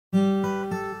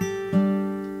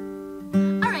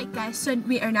guys, so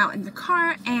we are now in the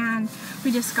car and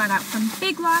we just got out from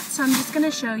Big Lots, so I'm just going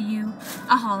to show you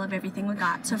a haul of everything we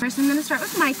got. So first I'm going to start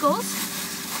with Michael's.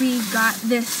 We got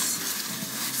this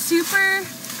super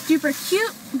duper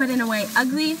cute, but in a way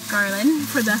ugly garland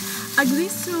for the ugly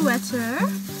sweater.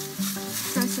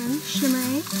 Some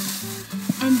shimmery.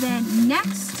 And then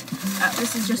next,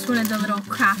 this is just one of the little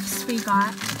crafts we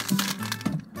got.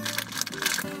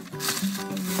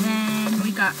 And then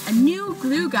we got a new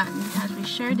glue gun because we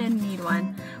sure didn't need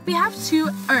one. We have two,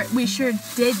 or we sure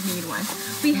did need one.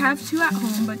 We have two at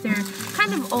home, but they're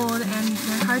kind of old and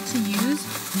they're hard to use.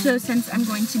 So since I'm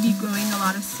going to be gluing a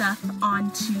lot of stuff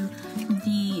onto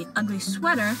the ugly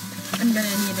sweater, I'm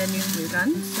gonna need a new glue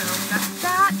gun. So we got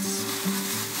that.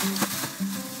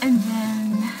 And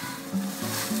then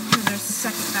there's a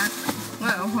second bag.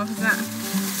 Whoa, what was that?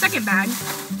 Second bag.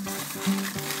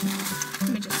 Let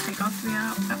me just take all three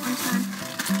out at one time.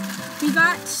 We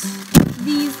got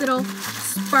these little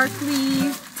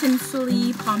sparkly,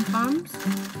 tinsel-y pom-poms.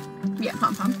 Yeah,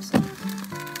 pom-poms.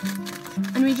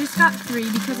 And we just got three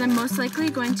because I'm most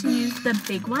likely going to use the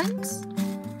big ones.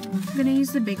 I'm gonna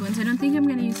use the big ones. I don't think I'm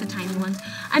gonna use the tiny ones.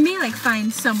 I may like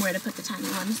find somewhere to put the tiny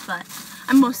ones, but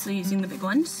I'm mostly using the big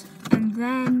ones. And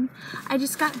then I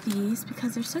just got these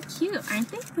because they're so cute, aren't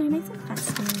they? They're nice and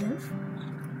festive.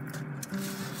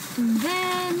 And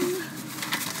then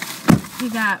we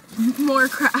got more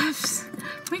crafts.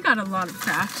 We got a lot of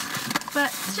crafts, but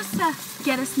just to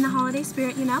get us in the holiday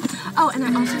spirit, you know? Oh, and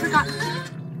I also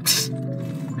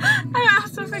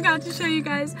forgot to show you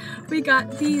guys, we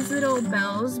got these little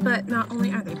bells, but not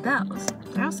only are they bells,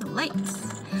 they're also lights.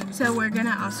 So we're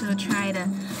gonna also try to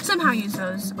somehow use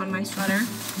those on my sweater.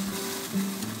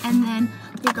 And then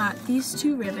we got these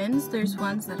two ribbons. There's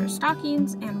ones that are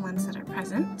stockings and ones that are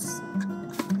presents.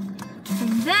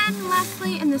 And then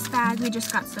lastly in this bag we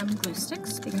just got some glue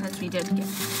sticks because we did get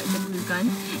the glue gun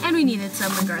and we needed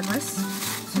some regardless.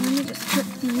 So let me just put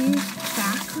these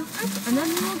back real quick and then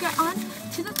we'll get on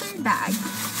to the third bag.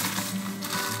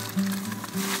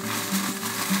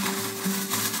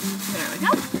 There we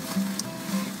go.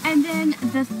 And then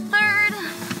the third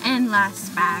and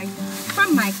last bag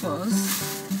from Michael's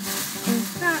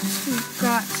is that we've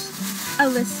got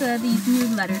Alyssa these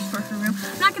new letters for her room.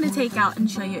 I'm not going to take out and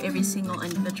show you every single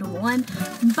individual one,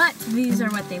 but these are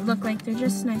what they look like. They're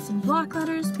just nice and block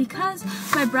letters because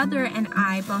my brother and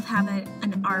I both have it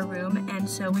in our room, and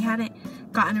so we hadn't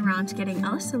gotten around to getting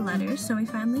Alyssa letters, so we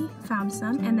finally found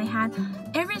some, and they had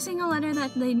every single letter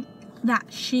that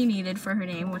she needed for her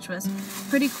name, which was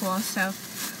pretty cool. So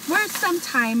we're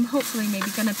sometime hopefully maybe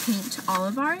gonna paint all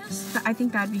of ours. But I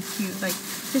think that'd be cute, like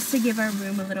just to give our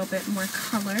room a little bit more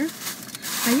color.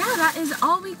 But yeah, that is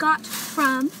all we got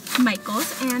from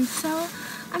Michael's, and so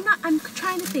I'm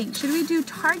trying to think, should we do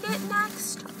Target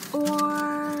next,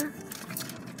 or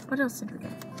what else did we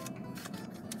get?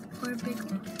 Or Big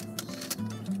Lots?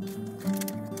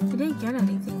 We didn't get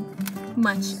anything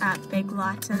much at Big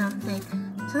Lots, I don't think.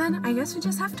 So then I guess we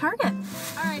just have Target.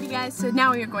 Alrighty guys, so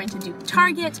now we are going to do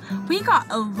Target. We got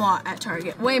a lot at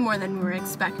Target, way more than we were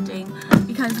expecting,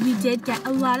 because we did get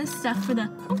a lot of stuff for the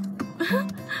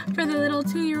for the little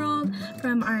 2-year-old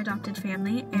from our adopted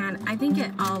family, and I think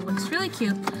it all looks really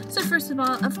cute. So first of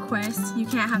all, of course, you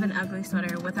can't have an ugly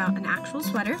sweater without an actual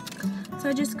sweater. So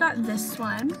I just got this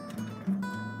one.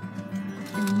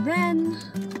 And then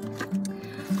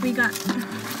we got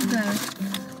the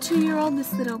 2-year-old,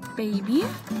 this little baby.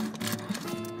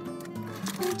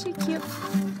 Aren't you cute?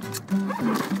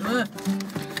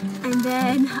 And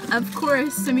then, of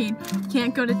course, I mean,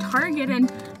 can't go to Target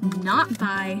and not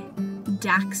buy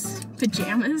Dax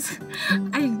pajamas.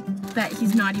 I bet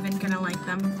he's not even gonna like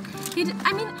them.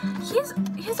 I mean,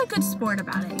 he's a good sport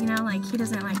about it, you know, like he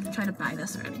doesn't like try to buy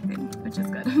this or anything, which is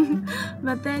good.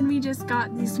 But then we just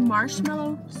got these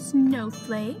marshmallow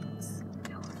snowflakes.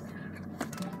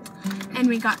 And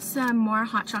we got some more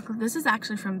hot chocolate. This is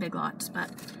actually from Big Lots, but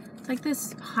it's like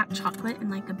this hot chocolate in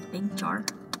like a big jar.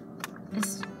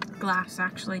 It's glass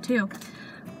actually too.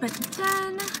 But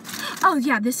then, oh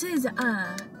yeah, this is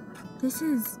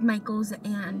Michael's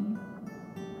and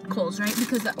Kohl's, right?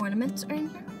 Because the ornaments are in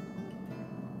here.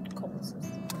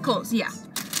 Kohl's, yeah.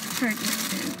 Okay.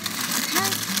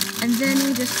 And then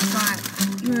we just got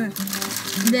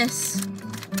this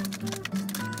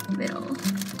little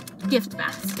gift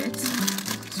basket.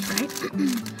 That's right.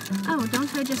 Oh,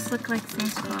 don't I just look like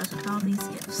Santa Claus with all these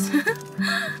gifts?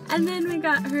 And then we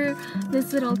got her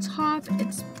this little top.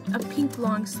 It's a pink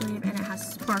long sleeve and it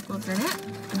has sparkles in it.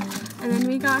 And then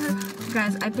we got her,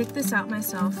 guys, I picked this out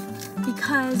myself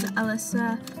because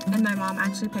Alyssa and my mom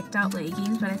actually picked out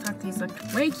leggings, but I thought these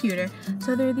looked way cuter.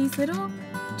 So they're these little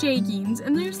jeggings,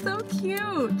 and they're so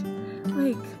cute.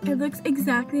 Like, it looks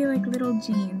exactly like little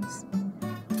jeans.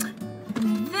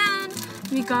 And then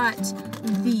we got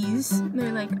these.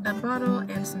 They're like a bottle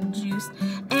and some juice.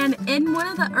 And in one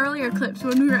of the earlier clips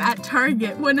when we were at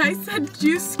Target, when I said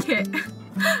juice kit,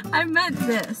 I meant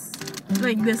this.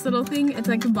 Like this little thing. It's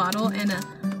like a bottle and a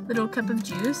little cup of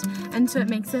juice. And so it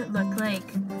makes it look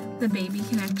like the baby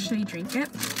can actually drink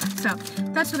it. So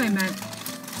that's what I meant,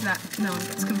 so that no one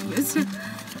gets confused.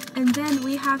 And then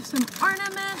we have some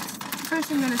ornaments.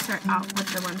 First I'm going to start out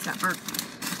with the ones that aren't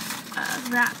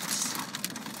wrapped.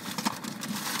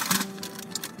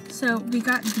 So we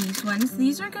got these ones.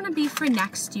 These are going to be for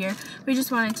next year. We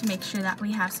just wanted to make sure that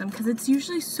we have some because it's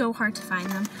usually so hard to find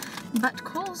them. But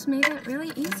Kohl's made it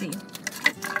really easy.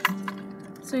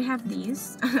 So we have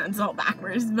these. It's all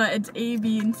backwards, but it's A,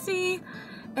 B, and C.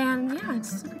 And yeah,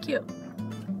 it's super cute.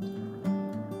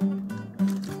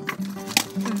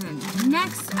 And then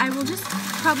next, I will just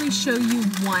probably show you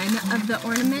one of the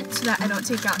ornaments so that I don't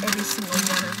take out every single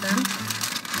one of them.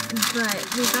 But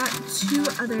we got two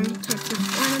other types of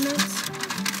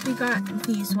ornaments. We got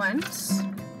these ones.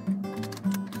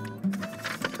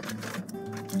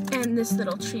 And this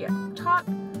little tree up top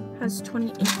has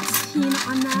 2018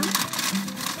 on them.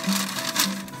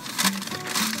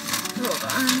 Hold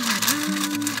on.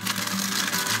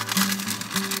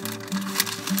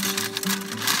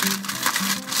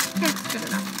 Okay, good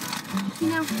enough. You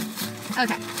know?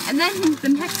 Okay, and then the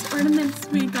next ornaments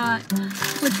we got,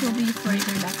 which will be for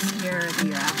either next year or the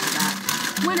year after that.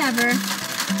 Whatever.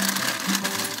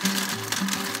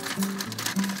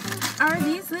 Are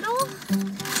these little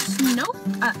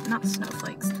not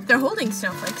snowflakes. They're holding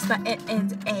snowflakes, but it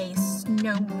is a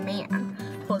snowman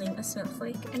holding a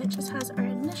snowflake, and it just has our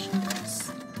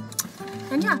initials.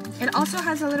 And yeah, it also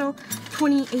has a little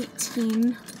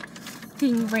 2018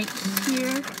 thing right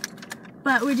here,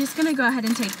 but we're just gonna go ahead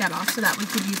and take that off so that we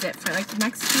could use it for like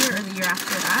next year or the year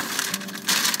after that.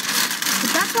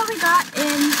 But that's what we got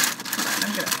in,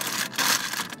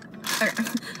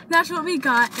 that's what we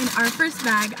got in our first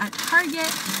bag at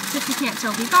Target. So if you can't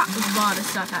tell, we got a lot of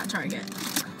stuff at Target.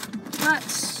 But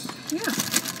yeah,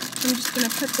 I'm just gonna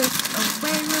put this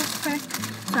away real quick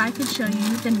so I can show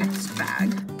you the next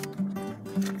bag.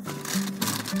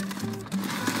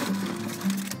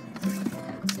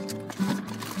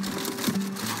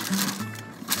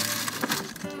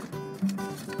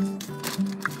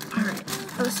 Alright,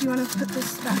 oh, so you want to put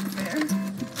this back there?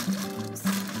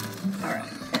 Alright,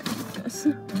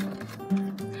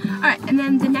 Alright, and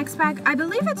then the next bag, I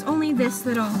believe it's only this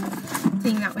little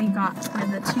thing that we got for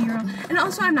the 2-year-old. And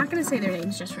also, I'm not going to say their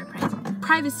names just for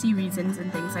privacy reasons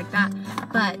and things like that.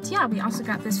 But yeah, we also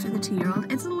got this for the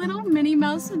 2-year-old. It's a little Minnie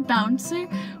Mouse bouncer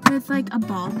with like a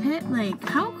ball pit. Like,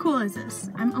 how cool is this?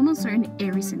 I'm almost certain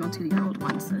every single 2-year-old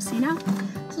wants this, you know?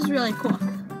 This is really cool.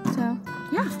 So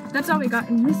yeah, that's all we got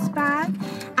in this bag.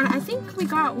 And I think we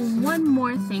got one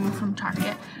more thing from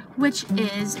Target, which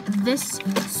is this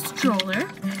stroller.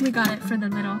 We got it for the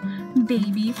little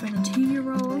baby, for the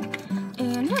 2-year-old.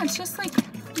 And yeah, it's just like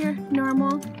your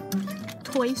normal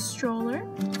toy stroller.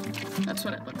 That's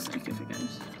what it looks like if you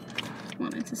guys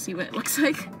wanted to see what it looks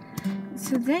like.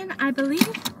 So then I believe,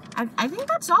 I think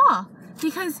that's all.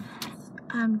 Because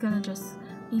I'm gonna just,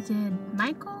 we did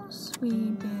Michael's, we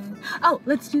did, oh,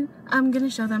 I'm gonna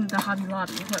show them the Hobby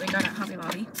Lobby, what we got at Hobby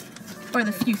Lobby. Or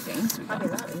the few things we got.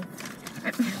 Hobby Lobby.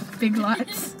 Big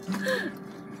Lots.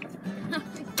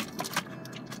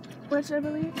 Which I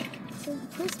believe is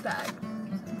this bag.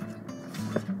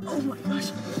 Oh my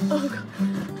gosh. Oh god.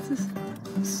 This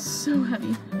is so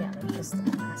heavy. Yeah, they're just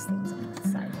the last things on the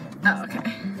side. Oh,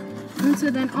 okay. And so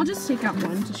then I'll just take out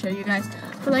one to show you guys.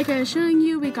 But like I was showing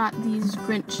you, we got these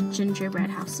Grinch gingerbread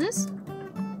houses.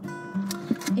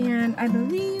 And I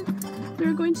believe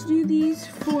we're going to do these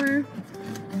for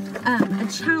a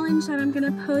challenge that I'm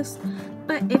gonna post.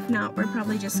 But if not, we're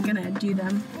probably just gonna do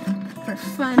them for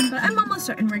fun. But I'm almost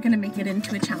certain we're gonna make it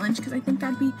into a challenge because I think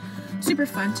that'd be super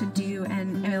fun to do,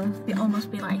 and it'll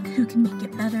almost be like who can make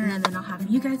it better, and then I'll have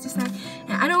you guys decide.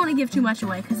 And I don't want to give too much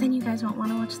away because then you guys won't want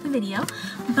to watch the video.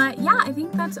 But yeah, I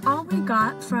think that's all we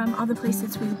got from all the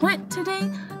places we went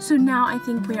today. So now I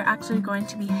think we are actually going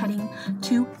to be heading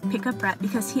to pick up Brett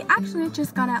because he actually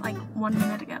just got out like 1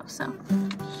 minute ago. So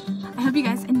I hope you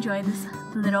guys enjoy this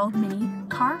little mini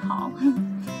car haul.